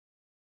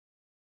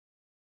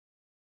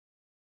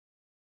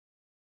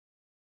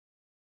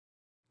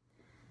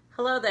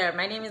Hello there,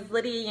 my name is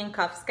Lidiya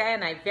Yankovskaya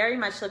and I very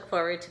much look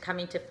forward to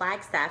coming to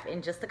Flagstaff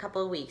in just a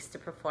couple of weeks to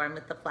perform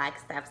with the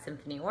Flagstaff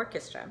Symphony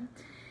Orchestra.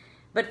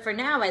 But for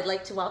now, I'd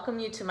like to welcome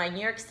you to my New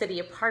York City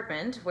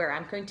apartment where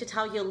I'm going to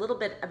tell you a little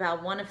bit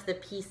about one of the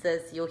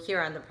pieces you'll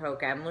hear on the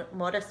program,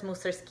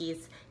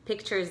 Mussorgsky's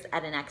Pictures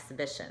at an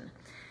Exhibition.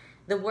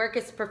 The work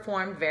is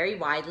performed very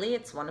widely.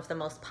 It's one of the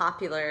most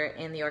popular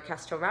in the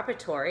orchestral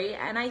repertory,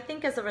 and I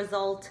think as a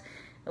result,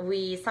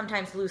 we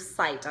sometimes lose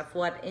sight of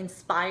what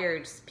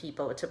inspires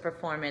people to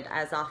perform it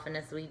as often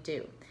as we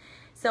do.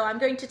 So I'm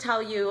going to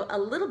tell you a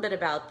little bit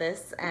about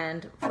this,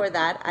 and for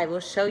that I will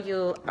show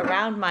you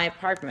around my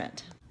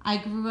apartment. I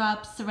grew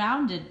up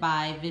surrounded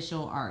by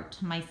visual art.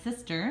 My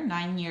sister,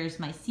 9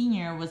 years my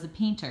senior, was a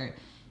painter.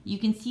 You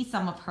can see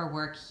some of her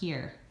work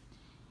here.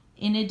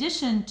 In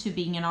addition to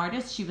being an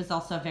artist, she was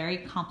also a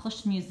very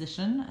accomplished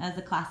musician as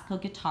a classical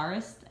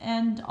guitarist,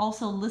 and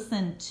also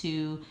listened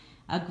to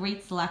a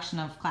great selection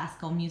of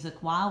classical music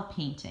while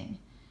painting.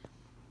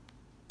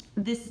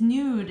 This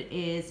nude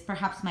is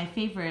perhaps my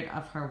favorite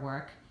of her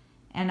work,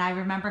 and I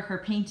remember her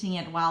painting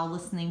it while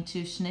listening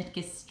to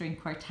Schnittke's string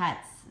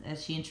quartets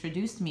as she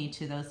introduced me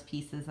to those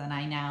pieces, and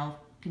I now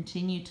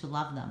continue to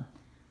love them.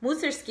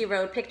 Mussorgsky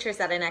wrote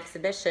Pictures at an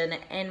Exhibition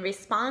in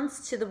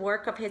response to the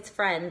work of his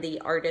friend, the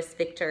artist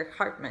Victor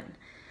Hartmann.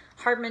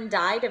 Hartmann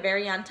died a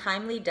very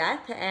untimely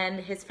death,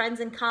 and his friends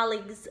and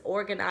colleagues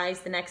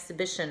organized an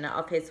exhibition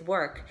of his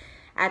work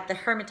at the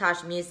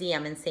Hermitage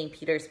Museum in St.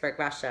 Petersburg,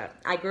 Russia.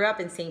 I grew up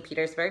in St.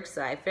 Petersburg,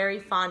 so I have very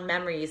fond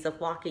memories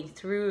of walking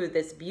through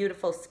this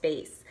beautiful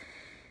space.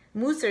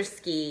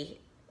 Mussorgsky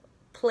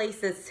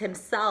places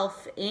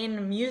himself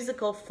in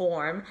musical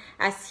form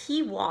as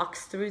he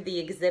walks through the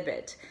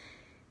exhibit,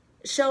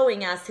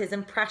 showing us his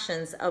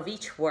impressions of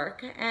each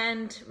work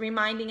and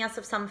reminding us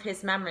of some of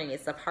his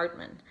memories of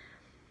Hartmann.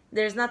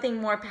 There's nothing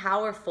more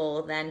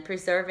powerful than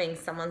preserving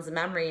someone's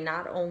memory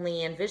not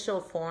only in visual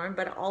form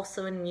but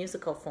also in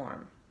musical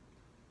form.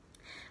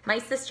 My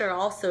sister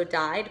also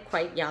died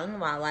quite young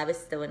while I was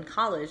still in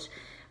college,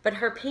 but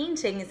her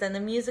paintings and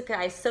the music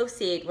I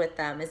associate with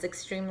them is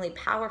extremely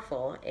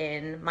powerful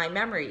in my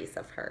memories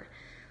of her.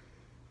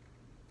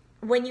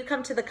 When you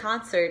come to the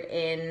concert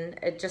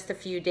in just a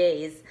few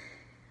days,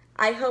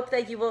 I hope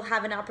that you will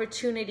have an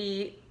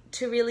opportunity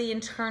to really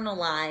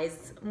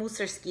internalize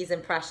Mussorgsky's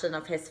impression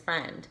of his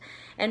friend.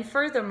 And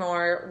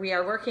furthermore, we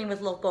are working with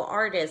local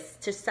artists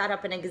to set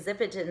up an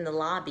exhibit in the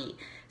lobby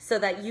so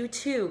that you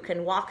too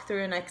can walk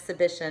through an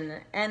exhibition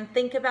and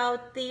think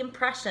about the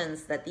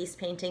impressions that these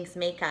paintings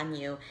make on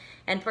you,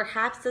 and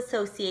perhaps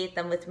associate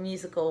them with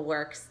musical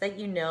works that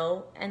you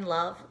know and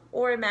love,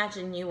 or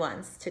imagine new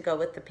ones to go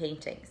with the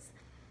paintings.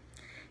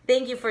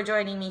 Thank you for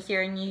joining me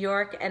here in New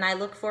York, and I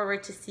look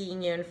forward to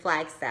seeing you in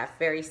Flagstaff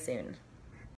very soon.